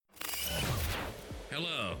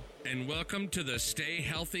Hello, and welcome to the Stay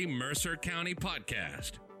Healthy Mercer County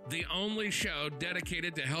podcast, the only show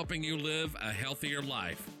dedicated to helping you live a healthier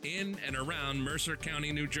life in and around Mercer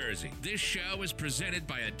County, New Jersey. This show is presented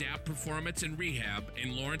by Adapt Performance and Rehab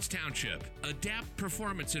in Lawrence Township. Adapt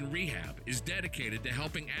Performance and Rehab is dedicated to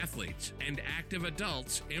helping athletes and active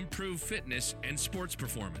adults improve fitness and sports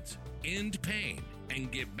performance, end pain, and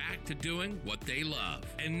get back to doing what they love.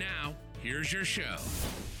 And now, here's your show.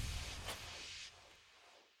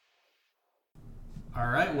 All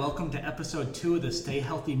right, welcome to episode 2 of the Stay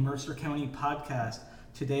Healthy Mercer County podcast.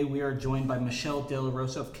 Today we are joined by Michelle De La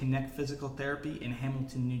Rosa of Connect Physical Therapy in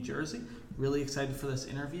Hamilton, New Jersey. Really excited for this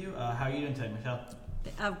interview. How are you doing today, Michelle?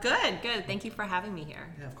 Good. Thank you for having me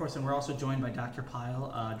here. Yeah, of course, and we're also joined by Dr.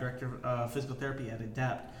 Pyle, Director of Physical Therapy at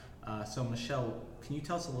Adapt. So Michelle, can you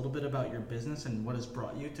tell us a little bit about your business and what has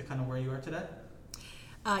brought you to kind of where you are today?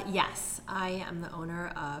 Yes, I am the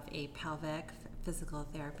owner of a pelvic physical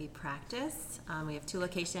therapy practice. We have 2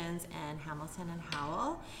 locations in Hamilton and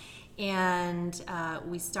Howell. And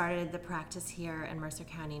we started the practice here in Mercer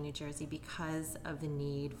County, New Jersey because of the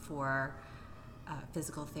need for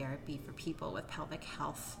physical therapy for people with pelvic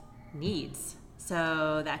health needs.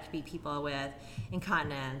 So that could be people with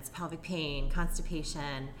incontinence, pelvic pain,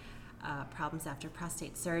 constipation, problems after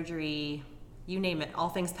prostate surgery, you name it, all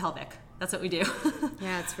things pelvic. That's what we do.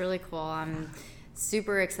 Yeah, it's really cool. I'm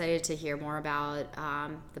super excited to hear more about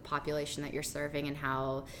the population that you're serving and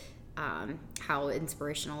how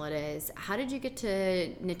inspirational it is. How did you get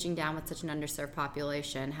to niching down with such an underserved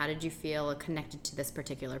population? How did you feel connected to this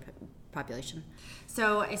particular population?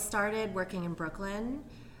 So I started working in Brooklyn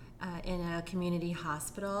in a community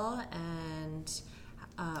hospital and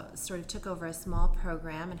sort of took over a small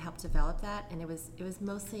program and helped develop that. And it was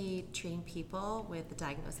mostly treating people with the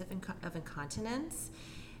diagnosis of incontinence,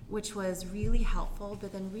 which was really helpful,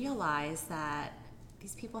 but then realized that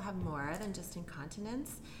these people have more than just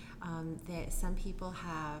incontinence. Some people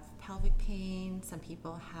have pelvic pain, some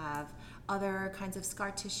people have other kinds of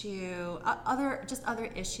scar tissue,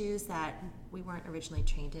 other issues that we weren't originally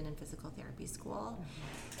trained in physical therapy school.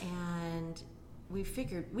 Mm-hmm. And we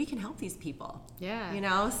figured we can help these people. Yeah. You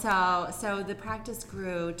know, so the practice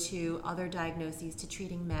grew to other diagnoses, to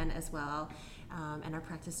treating men as well, and our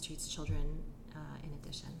practice treats children in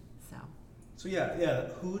addition. So yeah.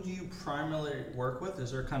 Who do you primarily work with?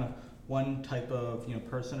 Is there kind of one type of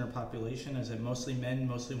person or population? Is it mostly men,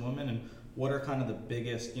 mostly women? And what are kind of the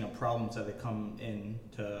biggest problems that they come in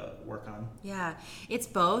to work on? Yeah, it's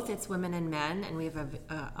both. It's women and men, and we have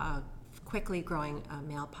a quickly growing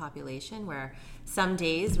male population where some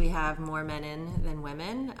days we have more men in than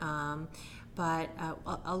women. But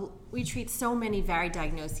we treat so many varied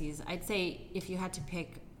diagnoses. I'd say if you had to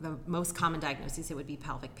pick the most common diagnoses, it would be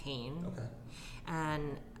pelvic pain. Okay.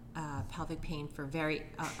 And pelvic pain for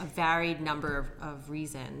a varied number of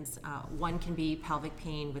reasons. One can be pelvic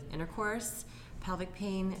pain with intercourse, pelvic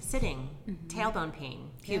pain sitting, mm-hmm. tailbone pain,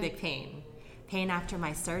 pubic pain, pain after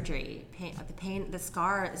my surgery, the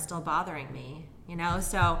scar is still bothering me.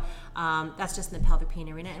 So that's just in the pelvic pain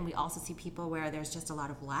arena. And we also see people where there's just a lot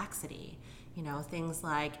of laxity, things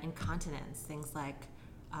like incontinence, things like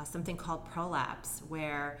something called prolapse,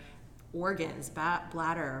 where organs,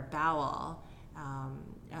 bladder, bowel,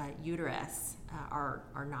 uterus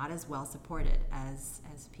are not as well supported as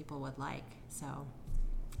people would like. So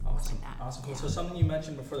awesome. Like Cool. So something you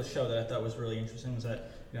mentioned before the show that I thought was really interesting was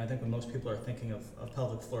that I think when most people are thinking of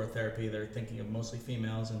pelvic floor therapy, they're thinking of mostly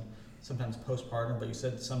females and sometimes postpartum, but you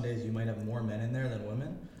said some days you might have more men in there than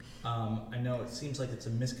women. I know it seems like it's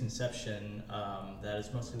a misconception that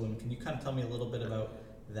it's mostly women. Can you kind of tell me a little bit about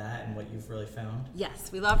that and what you've really found? Yes,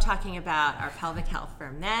 we love talking about our pelvic health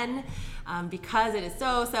for men because it is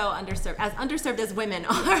so underserved. As underserved as women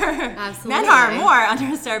are, Absolutely. Men are more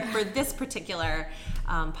underserved for this particular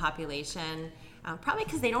population. Probably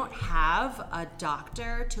because they don't have a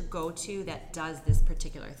doctor to go to that does this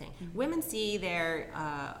particular thing. Mm-hmm. Women see their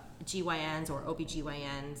GYNs or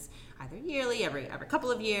OBGYNs either yearly, every couple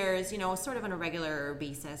of years, sort of on a regular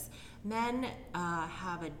basis. Men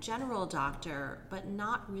have a general doctor, but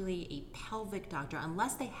not really a pelvic doctor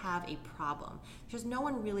unless they have a problem. There's no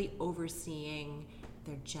one really overseeing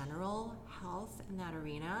their general health in that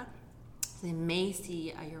arena. So they may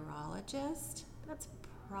see a urologist. That's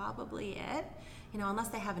probably it, unless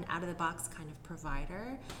they have an out-of-the-box kind of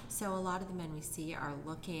provider. So a lot of the men we see are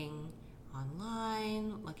looking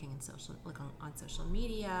online, looking on social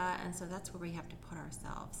media, and so that's where we have to put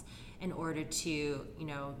ourselves in order to,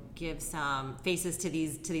 give some faces to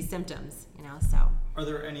these symptoms, So Are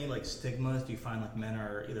there any like stigmas? Do you find like men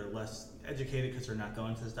are either less educated because they're not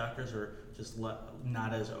going to these doctors, or just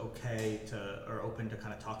not as okay to or open to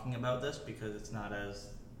kind of talking about this because it's not as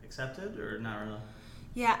accepted, or not really?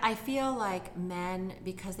 Yeah, I feel like men,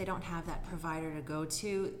 because they don't have that provider to go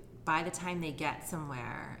to, by the time they get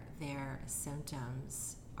somewhere, their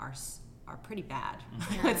symptoms are pretty bad,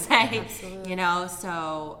 I would say. Absolutely. You know,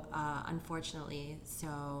 so unfortunately,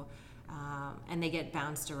 and they get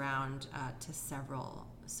bounced around to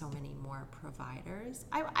so many more providers.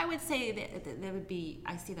 I would say that there would be,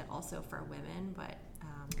 I see that also for women, but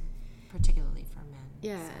particularly for men.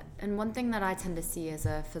 Yeah, and one thing that I tend to see as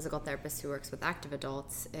a physical therapist who works with active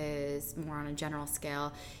adults is more on a general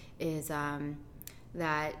scale is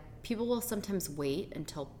that people will sometimes wait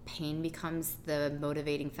until pain becomes the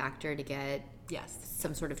motivating factor to get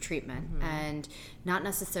some sort of treatment, and not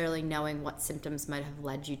necessarily knowing what symptoms might have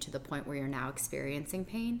led you to the point where you're now experiencing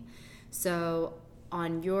pain. So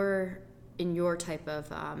in your type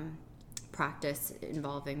of practice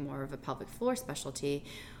involving more of a pelvic floor specialty,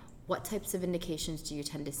 what types of indications do you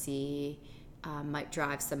tend to see might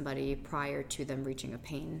drive somebody prior to them reaching a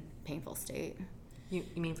painful state? You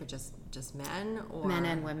mean for just men, or men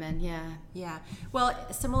and women? Yeah. Yeah. Well,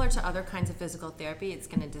 similar to other kinds of physical therapy, it's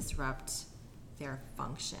going to disrupt their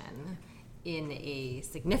function in a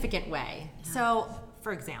significant way. Yeah. So,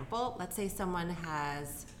 for example, let's say someone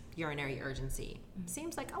has urinary urgency.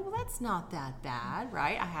 Seems like, oh, well, that's not that bad,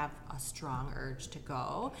 right? I have a strong urge to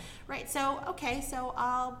go, right? So, okay, so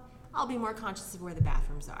I'll be more conscious of where the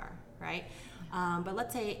bathrooms are, right? But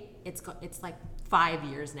let's say it's like 5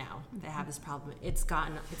 years now they have this problem. It's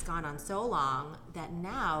gone on so long that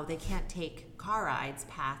now they can't take car rides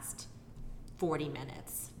past 40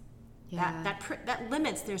 minutes. Yeah. That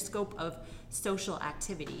limits their scope of social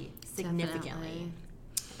activity significantly. Definitely.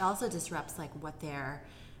 It also disrupts like what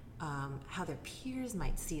how their peers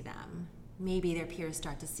might see them. Maybe their peers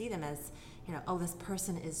start to see them as, oh, this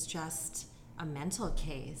person is just a mental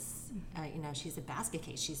case. She's a basket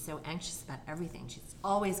case. She's so anxious about everything. She's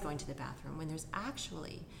always going to the bathroom, when there's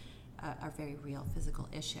actually a very real physical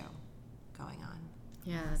issue going on.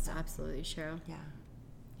 Yeah, that's absolutely true. Yeah.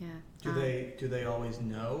 Yeah. Do they always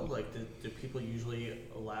know? Like, do people usually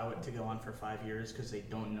allow it to go on for 5 years because they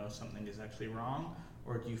don't know something is actually wrong?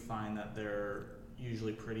 Or do you find that they're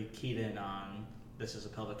usually pretty keyed in on this is a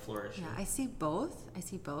pelvic floor issue? Yeah, I see both.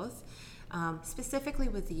 Specifically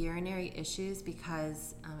with the urinary issues,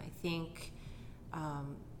 because I think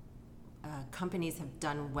companies have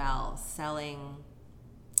done well selling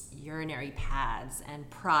urinary pads and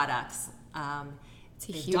products.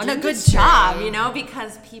 They've done a good job,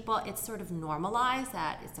 because people, it's sort of normalized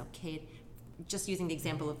that it's okay. Just using the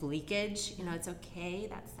example of leakage, it's okay.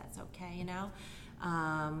 That's okay,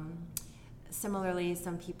 Similarly,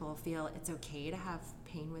 some people feel it's okay to have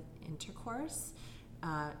pain with intercourse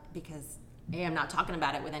because I'm not talking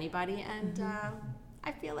about it with anybody, and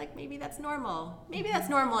I feel like maybe that's normal. Maybe that's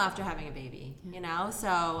normal after having a baby, So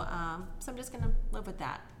I'm just going to live with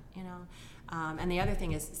that, And the other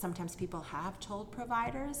thing is sometimes people have told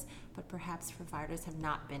providers, but perhaps providers have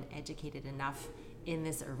not been educated enough in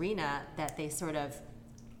this arena that they sort of,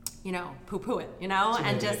 poo-poo it, So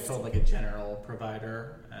and just just told like a general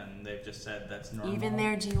provider, and they've just said that's normal. even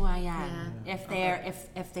their GYN,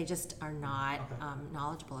 if they just are not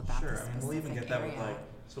knowledgeable about this specific we'll even get that area. with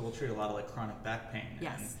so we'll treat a lot of like chronic back pain.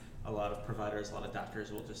 Yes. And a lot of providers, a lot of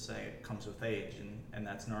doctors will just say it comes with age, and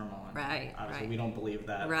that's normal. And Right, obviously right. we don't believe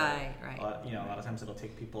that. Right. A lot of times it'll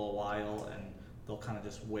take people a while, and they'll kind of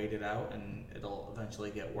just wait it out, and it'll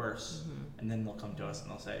eventually get worse. And then they'll come to us and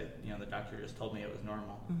they'll say, the doctor just told me it was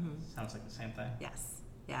normal. Sounds like the same thing. Yes.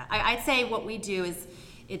 Yeah. I'd say what we do is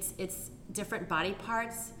it's different body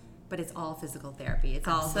parts, but it's all physical therapy. It's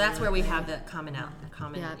all, so that's where we have the common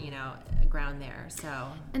ground there. So,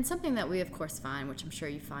 and something that we of course find, which I'm sure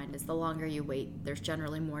you find, is the longer you wait, there's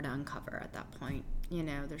generally more to uncover at that point.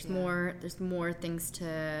 There's more things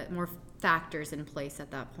more factors in place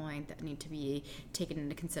at that point that need to be taken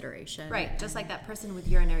into consideration. Right. Just like that person with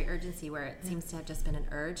urinary urgency, where it seems to have just been an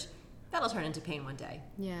urge, that'll turn into pain one day.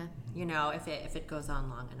 Yeah. If it goes on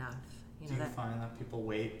long enough. Do you find that people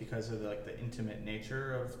wait because of the intimate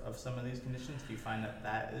nature of some of these conditions? Do you find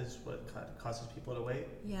that is what causes people to wait?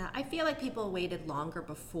 Yeah, I feel like people waited longer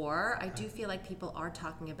before. I do feel like people are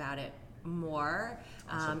talking about it more,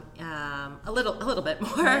 a little bit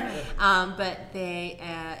more. But they,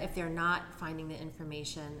 if they're not finding the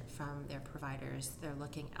information from their providers, they're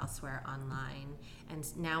looking elsewhere online. And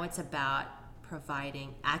now it's about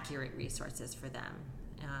providing accurate resources for them,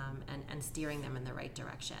 and steering them in the right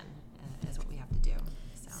direction. Is what we have to do.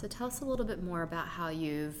 So tell us a little bit more about how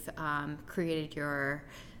you've created your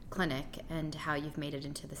clinic and how you've made it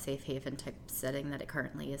into the safe haven type setting that it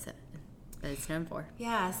currently is known for.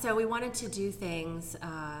 Yeah, so we wanted to do things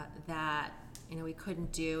that we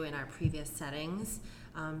couldn't do in our previous settings.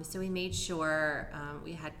 So we made sure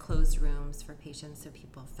we had closed rooms for patients so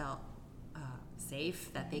people felt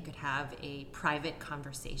safe, that they could have a private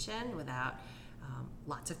conversation without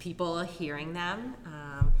lots of people hearing them.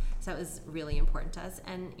 So it was really important to us.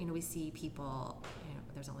 And, we see people,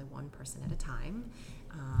 there's only one person at a time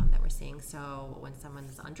that we're seeing. So when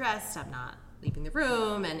someone's undressed, I'm not leaving the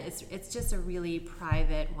room. And it's just a really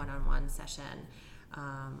private one-on-one session.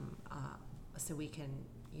 So we can,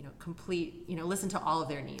 listen to all of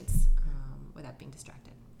their needs without being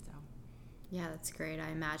distracted. So. Yeah, that's great. I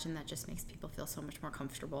imagine that just makes people feel so much more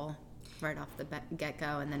comfortable right off the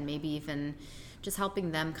get-go, and then maybe even just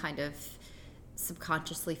helping them kind of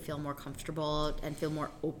subconsciously feel more comfortable and feel more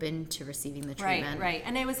open to receiving the treatment. Right.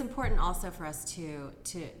 And it was important also for us to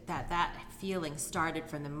that feeling started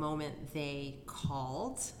from the moment they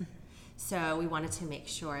called. So we wanted to make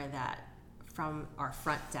sure that from our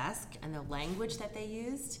front desk and the language that they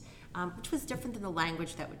used, which was different than the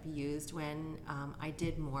language that would be used when I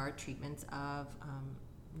did more treatments of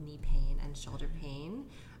knee pain and shoulder pain.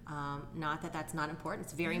 Not that that's not important.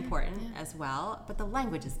 It's very important as well, but the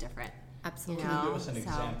language is different. Absolutely. Can you give us an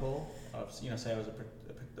example of, say I was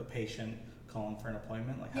a patient calling for an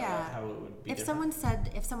appointment, like how it would be different?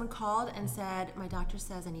 If someone called and said, my doctor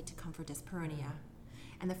says I need to come for dyspareunia,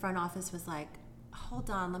 and the front office was like,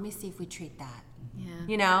 hold on, let me see if we treat that.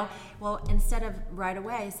 Yeah. Well, instead of right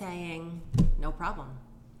away saying, no problem,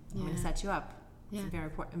 I'm going to set you up. Yeah. It's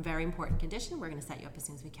a very important condition. We're going to set you up as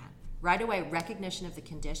soon as we can. Right away, recognition of the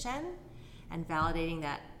condition and validating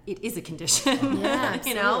that it is a condition. Yeah,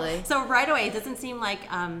 absolutely. So right away, it doesn't seem like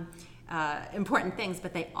important things,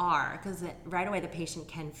 but they are, because right away the patient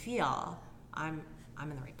can feel I'm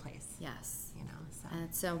in the right place. Yes. So. And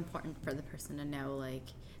it's so important for the person to know, like,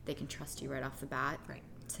 they can trust you right off the bat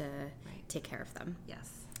to take care of them.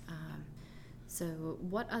 Yes. So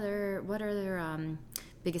what other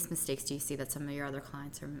biggest mistakes do you see that some of your other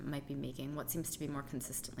clients might be making? What seems to be more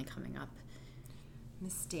consistently coming up?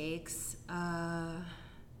 Mistakes.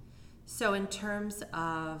 So in terms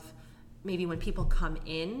of maybe when people come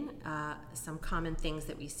in, some common things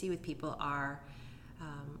that we see with people are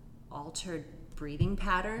altered breathing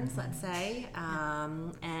patterns, let's say.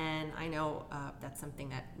 And I know that's something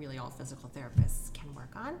that really all physical therapists can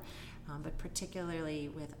work on, but particularly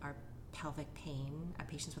with our pelvic pain,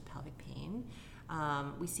 patients with pelvic pain,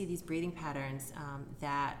 we see these breathing patterns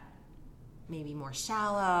that may be more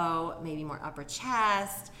shallow, maybe more upper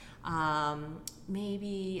chest,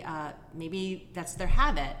 maybe that's their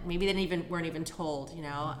habit. Maybe they weren't even told,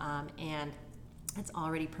 and it's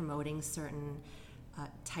already promoting certain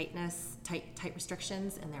tight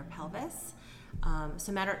restrictions in their pelvis.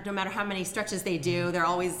 So no matter how many stretches they do, they're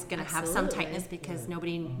always going to have some tightness because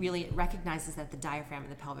nobody really recognizes that the diaphragm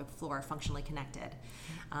and the pelvic floor are functionally connected.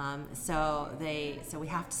 So we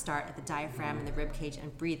have to start at the diaphragm and the rib cage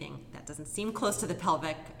and breathing. That doesn't seem close to the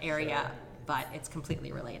pelvic area, but it's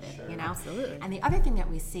completely related. Absolutely. And the other thing that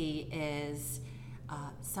we see is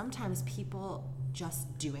sometimes people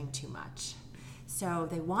just doing too much. So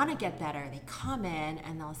they want to get better. They come in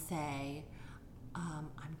and they'll say,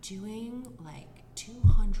 I'm doing like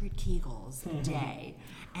 200 Kegels a day,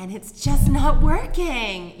 and it's just not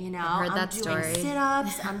working. I've heard that doing story.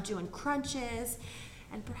 Sit-ups, I'm doing crunches,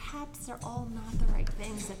 and perhaps they're all not the right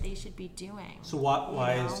things that they should be doing. So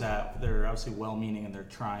why is that? They're obviously well-meaning and they're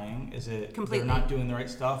trying. Is it completely they're not doing the right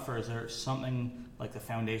stuff, or is there something like the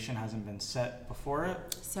foundation hasn't been set before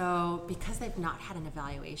it? So because they've not had an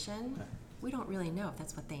evaluation, we don't really know if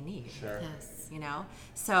that's what they need. Sure. Yes.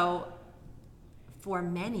 So for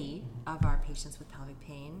many of our patients with pelvic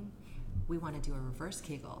pain, we want to do a reverse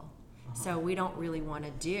Kegel. So we don't really want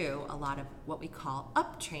to do a lot of what we call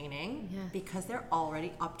up training because they're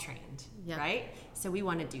already up trained, right? So we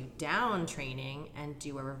want to do down training and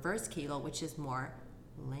do a reverse Kegel, which is more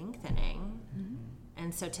lengthening. Mm-hmm.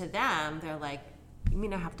 And so to them, they're like, you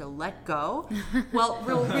mean I have to let go? Well,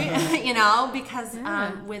 because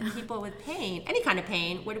with people with pain, any kind of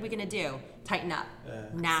pain, what are we going to do? Tighten up.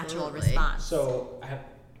 Natural Absolutely. response. So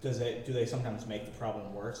do they sometimes make the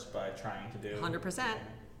problem worse by trying to do 100%.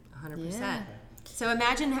 100%. Yeah. So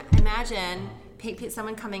imagine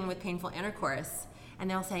someone coming with painful intercourse, and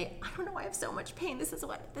they'll say, "I don't know why I have so much pain. This is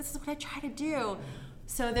what I try to do."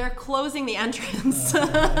 So they're closing the entrance. so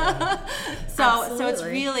it's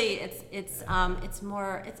really it's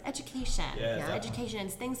more education. Education.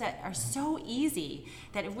 It's things that are so easy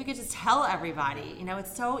that if we could just tell everybody,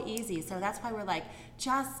 it's so easy. So that's why we're like,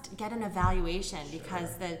 just get an evaluation,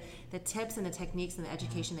 because the tips and the techniques and the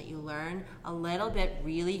education that you learn a little bit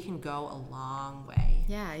really can go a long way.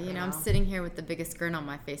 Yeah, I'm sitting here with the biggest grin on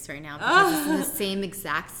my face right now, because it's the same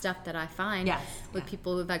exact stuff that I find with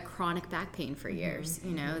people who've had chronic back pain for years.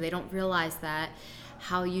 They don't realize that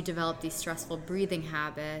how you develop these stressful breathing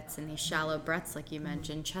habits and these shallow breaths, like you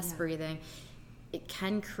mentioned, chest breathing, it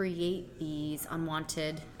can create these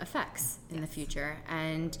unwanted effects in the future.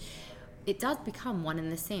 And it does become one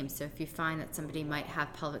and the same. So if you find that somebody might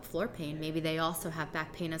have pelvic floor pain, maybe they also have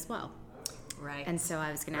back pain as well. Right. And so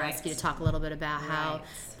I was going to ask you to talk a little bit about how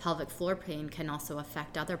pelvic floor pain can also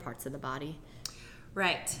affect other parts of the body.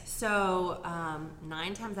 Right. So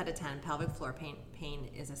 9 times out of 10, pelvic floor pain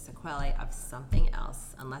is a sequelae of something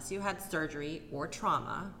else. Unless you had surgery or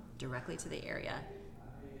trauma directly to the area,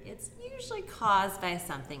 it's usually caused by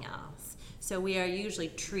something else. So we are usually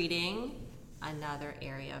treating another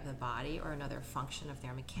area of the body or another function of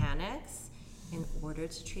their mechanics in order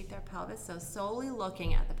to treat their pelvis. So solely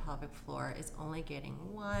looking at the pelvic floor is only getting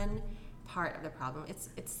one part of the problem.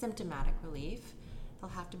 It's symptomatic relief. They'll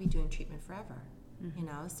have to be doing treatment forever.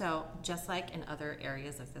 So just like in other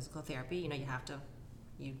areas of physical therapy,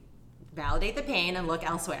 you validate the pain and look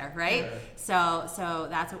elsewhere, right? Sure. So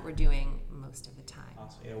that's what we're doing most of the time.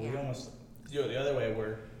 Awesome. Yeah, we almost do it the other way,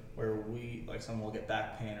 where we, like, someone will get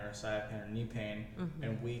back pain or sciatic pain or knee pain,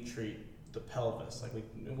 and we treat the pelvis. Like,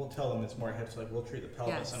 we'll tell them it's more hips, like we'll treat the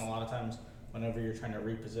pelvis, and a lot of times whenever you're trying to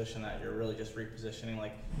reposition that, you're really just repositioning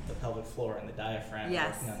like the pelvic floor and the diaphragm,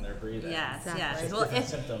 working on their breathing. Well,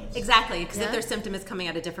 symptoms. Exactly, because if their symptom is coming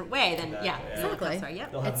out a different way, then exactly.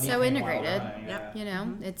 It's so integrated.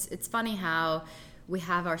 It's funny how we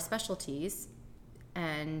have our specialties,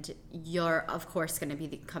 and you're of course going to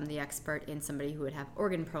become the expert in somebody who would have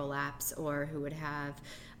organ prolapse or who would have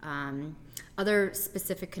other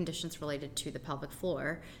specific conditions related to the pelvic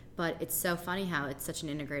floor. But it's so funny how it's such an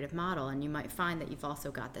integrative model, and you might find that you've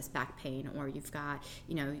also got this back pain, or you've got,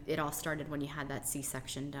 it all started when you had that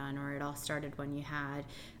C-section done, or it all started when you had,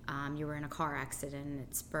 you were in a car accident, and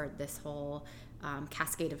it spurred this whole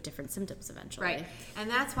cascade of different symptoms eventually. Right, and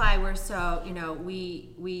that's why we're so,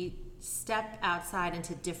 we step outside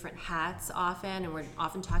into different hats often, and we're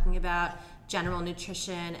often talking about general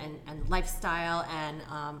nutrition and lifestyle and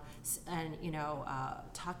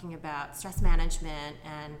talking about stress management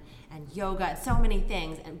and yoga and so many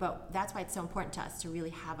things, but that's why it's so important to us to really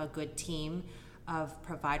have a good team of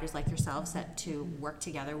providers like yourselves to work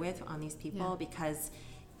together with on these people, because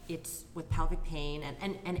it's with pelvic pain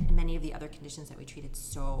and many of the other conditions that we treat, it's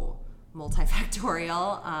so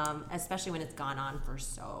multifactorial, especially when it's gone on for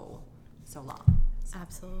so long.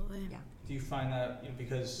 Absolutely. Yeah. Do you find that,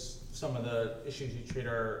 because some of the issues you treat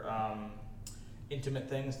are intimate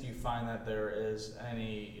things, do you find that there is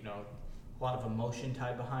any, a lot of emotion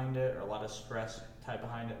tied behind it, or a lot of stress tied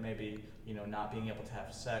behind it? Maybe, not being able to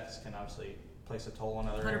have sex can obviously place a toll on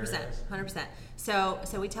other areas. 100%. So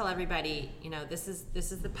we tell everybody, this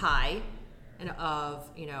is the pie, and of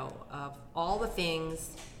all the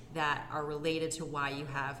things that are related to why you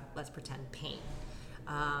have, let's pretend, pain.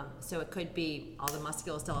 So it could be all the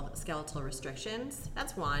musculoskeletal restrictions.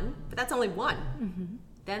 That's one, but that's only one. Mm-hmm.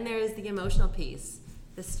 Then there's the emotional piece,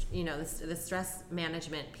 the stress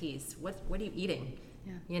management piece. What are you eating?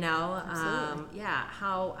 Absolutely.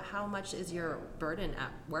 How much is your burden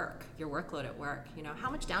at work, your workload at work? How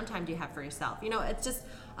much downtime do you have for yourself? It's just,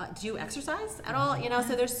 do you exercise at all?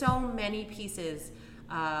 So there's so many pieces.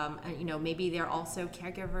 Maybe they're also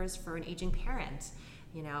caregivers for an aging parent.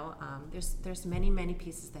 There's many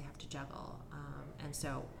pieces they have to juggle, and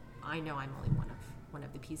so I know I'm only one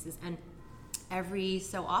of the pieces. And every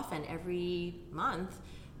so often, every month,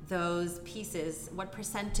 those pieces, what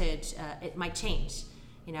percentage it might change.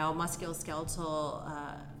 Musculoskeletal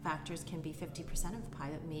factors can be 50% of the pie,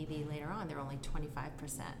 but maybe later on they're only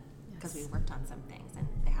 25% because we worked on some things, and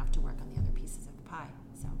they have to work on the other pieces of the pie.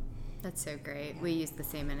 So that's so great. We use the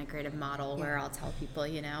same integrative model where I'll tell people,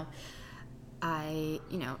 I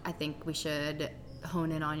think we should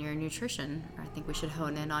hone in on your nutrition, or I think we should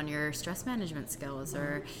hone in on your stress management skills,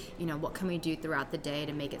 or, what can we do throughout the day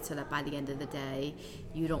to make it so that by the end of the day,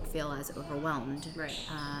 you don't feel as overwhelmed. Right.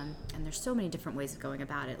 And there's so many different ways of going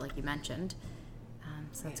about it, like you mentioned.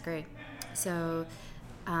 So that's great. So,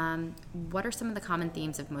 what are some of the common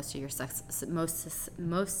themes of most of your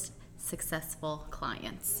most successful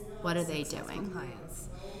clients? What are they doing? Clients.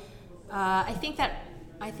 I think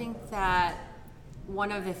that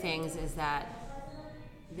one of the things is that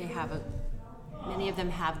many of them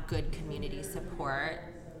have good community support.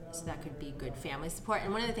 So that could be good family support.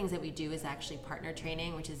 And one of the things that we do is actually partner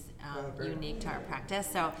training, which is unique to our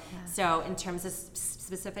practice. So in terms of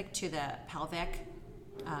specific to the pelvic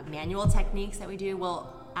manual techniques that we do,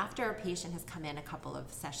 well, after a patient has come in a couple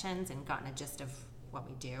of sessions and gotten a gist of what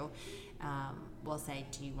we do, we'll say,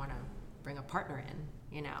 do you want to bring a partner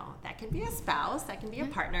in? That can be a spouse, that can be a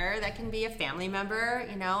partner, that can be a family member,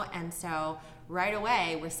 and so right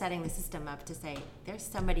away we're setting the system up to say, there's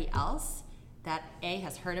somebody else that A,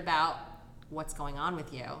 has heard about what's going on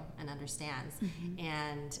with you and understands,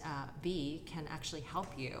 and B, can actually help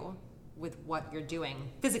you with what you're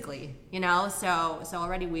doing physically, so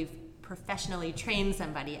already we've professionally trained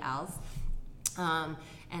somebody else,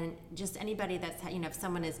 and just anybody that's, if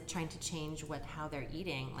someone is trying to change how they're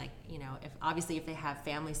eating, if they have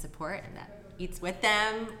family support and that eats with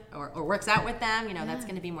them or works out with them, that's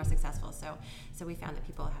going to be more successful. So we found that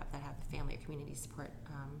people that have family or community support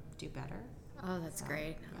do better. Oh, that's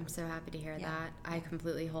great. Yeah. I'm so happy to hear that. I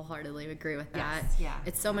completely wholeheartely agree with that. Yes, yeah.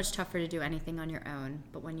 It's so much tougher to do anything on your own,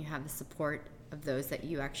 but when you have the support of those that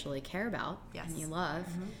you actually care about and you love,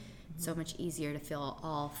 it's so much easier to feel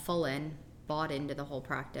all bought into the whole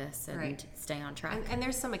practice and stay on track. And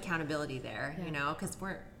there's some accountability there, because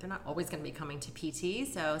they're not always going to be coming to PT,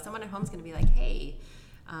 so someone at home is going to be like, hey,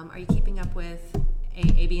 are you keeping up with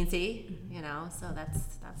A, B, and C? So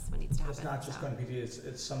that's what needs to happen. It's not just going to PT,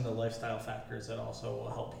 it's some of the lifestyle factors that also will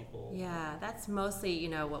help people. Yeah, that's mostly,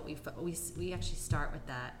 what we actually start with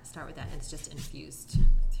that, and it's just infused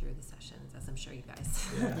through the sessions, as I'm sure you guys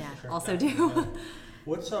sure. also do.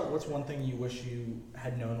 What's one thing you wish you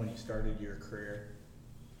had known when you started your career?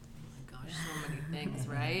 Oh my gosh, so many things,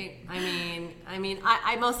 right?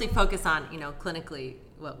 I mostly focus on, clinically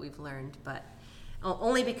what we've learned, but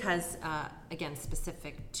only because, again,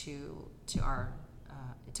 specific to our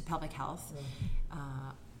to pelvic health,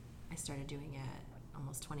 I started doing it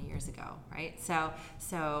almost 20 years ago, right? So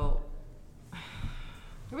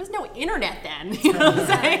there was no internet then, you know what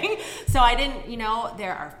I'm saying? So I didn't,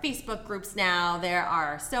 there are Facebook groups now. There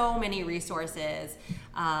are so many resources.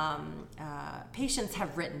 Patients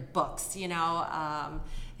have written books,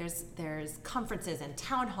 there's conferences and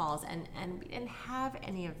town halls, and we didn't have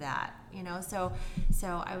any of that,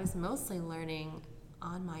 So I was mostly learning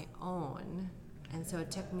on my own. And so it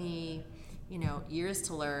took me, years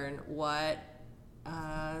to learn what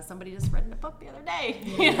somebody just read in a book the other day,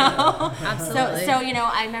 Absolutely. So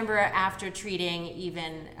I remember after treating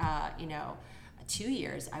even 2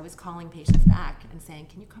 years, I was calling patients back and saying,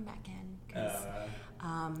 "Can you come back in? Because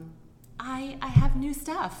I have new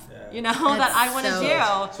stuff, that I want to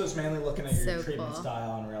do." So it's mainly looking at your treatment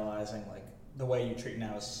style and realizing the way you treat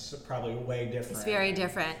now is probably way different. It's very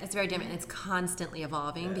different. It's constantly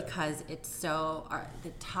evolving because it's so, the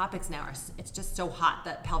topics now it's just so hot,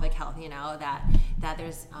 that pelvic health, that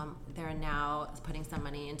there's, they're now putting some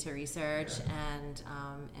money into research and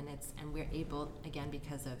we're able, again,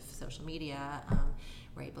 because of social media,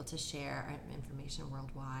 we're able to share our information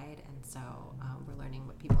worldwide. And so we're learning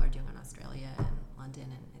what people are doing in Australia and London,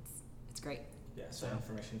 and it's great. Yeah, so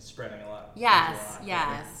information's spreading a lot. Yes.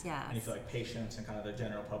 And you feel like patients and kind of the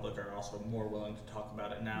general public are also more willing to talk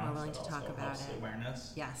about it now. More willing to talk about it. The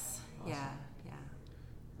awareness. Yes. Awesome. Yeah.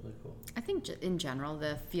 Really cool. I think in general,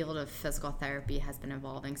 the field of physical therapy has been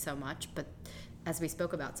evolving so much, but as we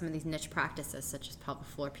spoke about, some of these niche practices such as pelvic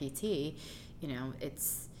floor PT,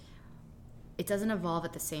 it doesn't evolve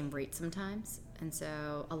at the same rate sometimes. And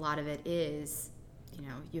so a lot of it is,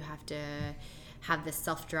 you have to have this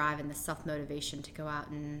self-drive and this self-motivation to go out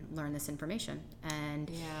and learn this information. And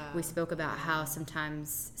we spoke about how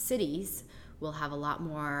sometimes cities will have a lot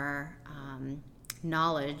more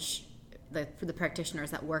knowledge. The practitioners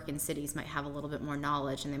that work in cities might have a little bit more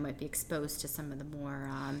knowledge, and they might be exposed to some of the more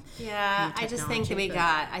I just think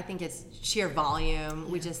that I think it's sheer volume.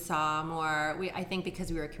 We just saw more. I think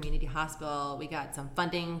because we were a community hospital, we got some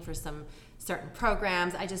funding for some certain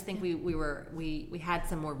programs. I just think we had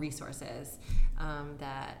some more resources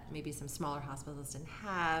that maybe some smaller hospitals didn't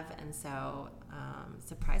have, and so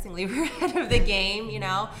surprisingly we're ahead of the game,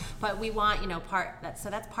 But we want,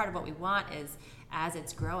 that's part of what we want is, as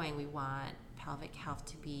it's growing, we want pelvic health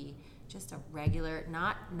to be just a regular,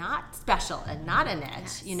 not special and not a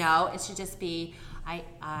niche. It should just be.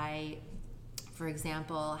 I for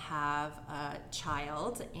example, have a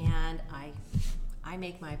child, and I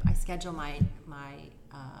schedule my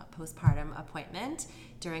postpartum appointment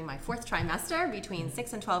during my 4th trimester between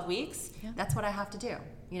 6 and 12 weeks, that's what I have to do.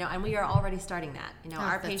 And we are already starting that.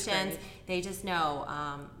 Our patients, they just know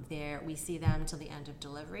we see them till the end of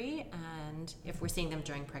delivery, and if we're seeing them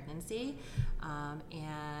during pregnancy,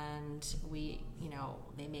 and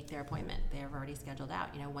they make their appointment. They're already scheduled out.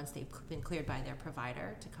 Once they've been cleared by their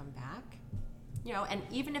provider to come back. And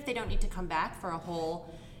even if they don't need to come back for a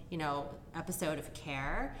whole, episode of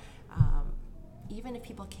care, even if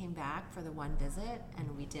people came back for the one visit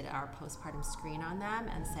and we did our postpartum screen on them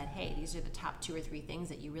and said, hey, these are the top 2 or 3 things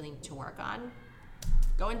that you really need to work on,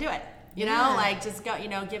 go and do it. Just go,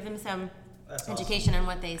 give them some education on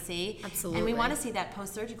what they see. Absolutely. And we want to see that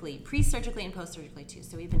post-surgically, pre-surgically and post-surgically too.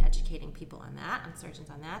 So we've been educating people on that, and surgeons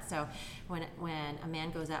on that. So when a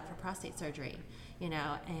man goes out for prostate surgery,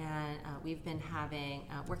 and we've been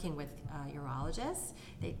working with urologists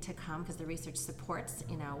to come, because the research supports,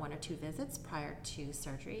 1 or 2 visits prior to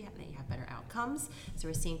surgery, that you have better outcomes. So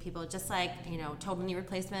we're seeing people just like, total knee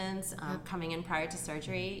replacements, coming in prior to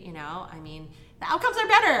surgery, the outcomes are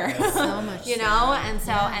better. So much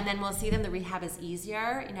and then we'll see them, the rehab is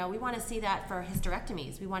easier. We want to see that for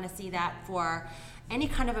hysterectomies. We want to see that for any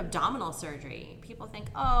kind of abdominal surgery. People think,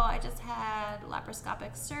 oh, I just had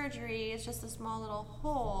laparoscopic surgery, it's just a small little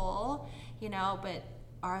hole, but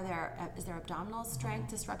is their abdominal strength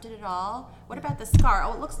disrupted at all? What about the scar?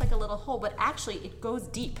 Oh, it looks like a little hole, but actually it goes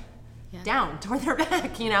deep down toward their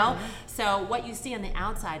back, So what you see on the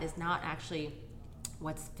outside is not actually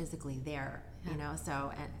what's physically there,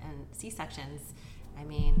 so, and C-sections,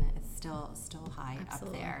 it's still high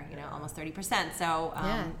Absolutely. up there, almost 30%. So,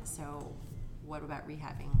 so what about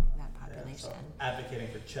rehabbing that population? So advocating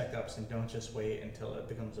for checkups, and don't just wait until it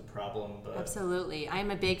becomes a problem. But absolutely.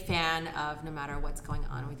 I'm a big fan of, no matter what's going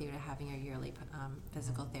on with you, having a yearly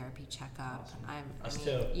physical therapy checkup. Awesome. Us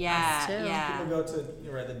too. Yeah, Us too. yeah. People go to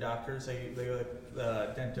the doctors, they go to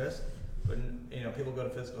the dentist. But people go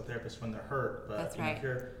to physical therapists when they're hurt. But That's right. If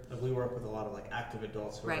you're, we work with a lot of active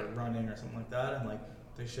adults who are running or something like that, and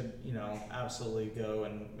they should absolutely go,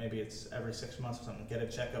 and maybe it's every 6 months or something, get a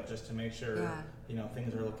checkup just to make sure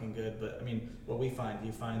things are looking good. But what we find,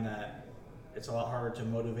 you find that it's a lot harder to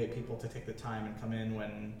motivate people to take the time and come in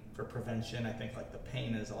when for prevention. I think the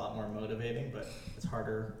pain is a lot more motivating, but it's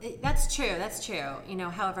harder. That's true.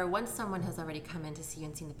 However, once someone has already come in to see you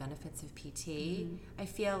and seen the benefits of PT, I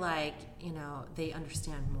feel like, they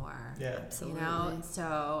understand more. Yeah. Absolutely.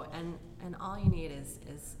 So, and all you need is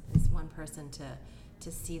one person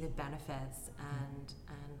to see the benefits, and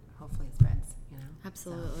hopefully it spreads,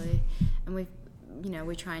 Absolutely. And we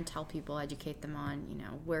try and tell people, educate them on,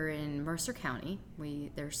 we're in Mercer County.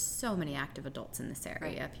 There's so many active adults in this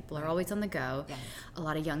area. Right. People are always on the go. Yes. A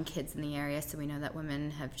lot of young kids in the area, so we know that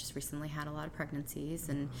women have just recently had a lot of pregnancies,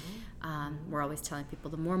 and we're always telling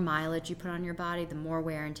people, the more mileage you put on your body, the more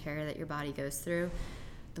wear and tear that your body goes through,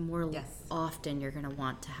 the more often you're going to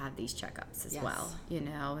want to have these checkups as well.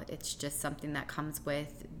 It's just something that comes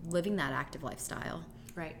with living that active lifestyle.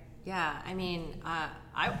 Right. Yeah,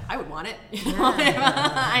 I would want it.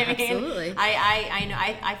 Absolutely. I know.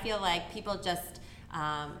 I feel like people just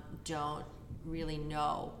don't really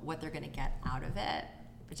know what they're going to get out of it.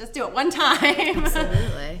 But just do it one time.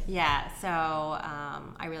 Absolutely. Yeah. So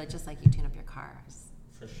I really, just like you tune up your car.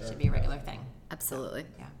 For sure. It should be a regular thing. Absolutely.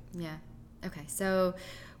 So, Yeah. Okay. So,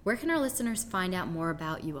 where can our listeners find out more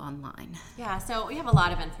about you online? Yeah. So we have a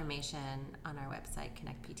lot of information on our website,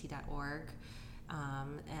 connectpt.org. I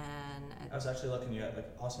was actually looking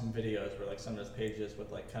at awesome videos where some of those pages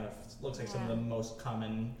with kind of looks like some of the most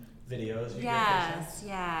common videos you Yes,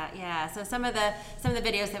 yeah. So some of the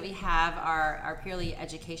videos that we have are purely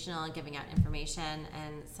educational and giving out information,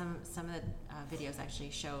 and some of the videos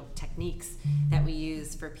actually show techniques that we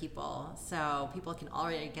use for people, so people can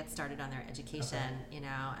already get started on their education.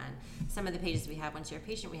 And some of the pages we have, once you're a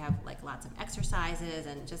patient, we have lots of exercises,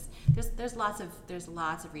 and just there's lots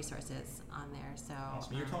of resources on there. So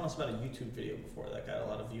awesome. You were telling us about a YouTube video before that got a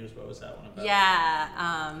lot of views. What was that one about?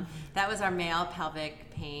 Yeah, that was our male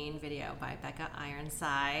pelvic pain video by Becca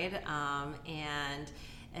Ironside, and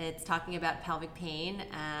it's talking about pelvic pain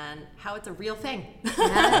and how it's a real thing.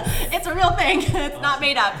 Yes. It's a real thing. It's not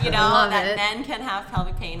made up, that men can have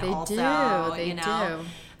pelvic pain also. They do.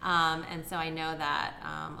 And so I know that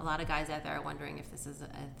a lot of guys out there are wondering if this is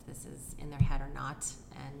in their head or not,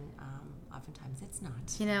 and oftentimes it's not.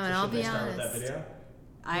 And I'll be honest. With that video?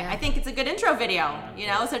 I think it's a good intro video,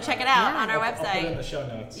 so check it out on our website. I'll put it in the show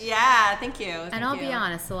notes. Yeah, thank you. And I'll be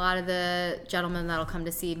honest, a lot of the gentlemen that'll come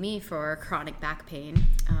to see me for chronic back pain,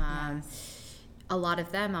 a lot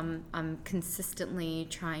of them, I'm consistently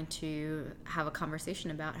trying to have a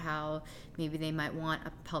conversation about how maybe they might want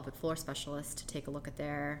a pelvic floor specialist to take a look at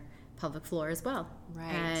their pelvic floor as well.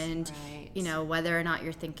 Right. And, right. you know, whether or not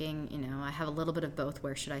you're thinking, you know, I have a little bit of both,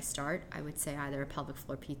 where should I start? I would say either a pelvic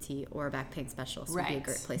floor PT or a back pain specialist would be a Right.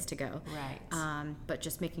 great place to go. Right. But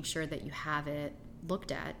just making sure that you have it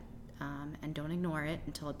looked at, and don't ignore it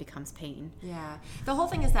until it becomes pain. Yeah. The whole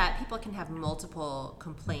thing is that people can have multiple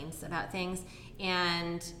complaints about things,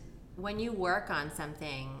 and when you work on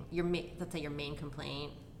something, let's say your main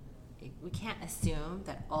complaint, we can't assume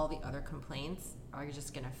that all the other complaints are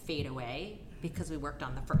just going to fade away because we worked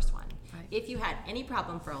on the first one. Right. If you had any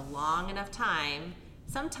problem for a long enough time,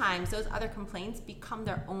 sometimes those other complaints become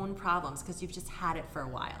their own problems because you've just had it for a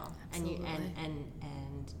while. Absolutely.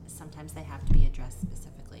 And sometimes they have to be addressed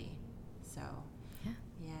specifically. So, yeah.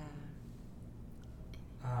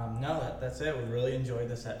 No, that's it. We really enjoyed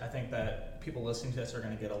this. I think that people listening to this are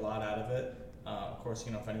going to get a lot out of it. Of course,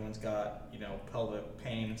 you know, if anyone's got, you know, pelvic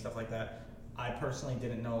pain and stuff like that, I personally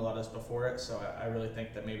didn't know a lot of this before it, so I really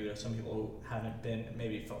think that maybe there's some people who haven't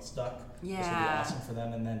maybe felt stuck. Yeah. This would be awesome for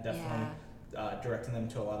them, and then definitely directing them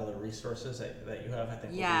to a lot of the resources that you have, I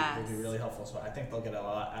think will be really helpful. So I think they'll get a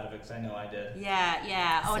lot out of it, because I know I did.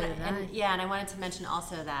 Yeah. Oh, So and I wanted to mention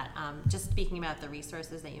also that just speaking about the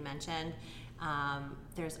resources that you mentioned,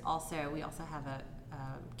 we also have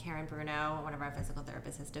Karen Bruno, one of our physical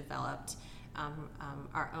therapists, has developed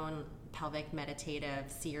our own pelvic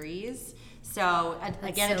meditative series. So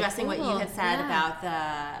again, so addressing what you cool. had said Yeah. about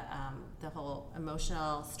the whole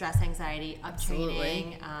emotional stress, anxiety,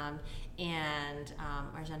 Absolutely. uptraining, and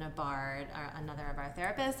Arjuna Bard, another of our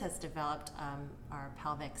therapists, has developed our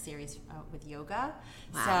pelvic series with yoga.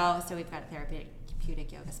 Wow. So we've got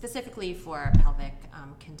therapeutic yoga specifically for pelvic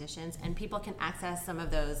conditions, and people can access some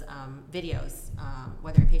of those videos,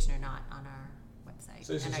 whether you're a patient or not, on our website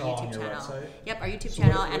So this and is our all YouTube on your channel. website? Yep, our YouTube So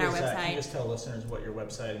channel what and our is that? website. Can you just tell listeners what your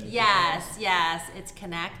website and YouTube Yes, it's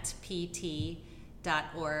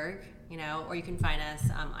connectpt.org, you know, or you can find us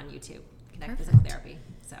on YouTube, Connect Perfect. Physical Therapy.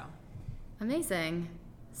 So Amazing.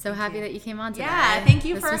 So Thank happy you. that you came on today. yeah, thank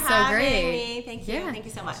you This for was so having great. me. Thank you. Yeah. Thank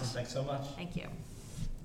you so much. Awesome. Thanks so much. Thank you.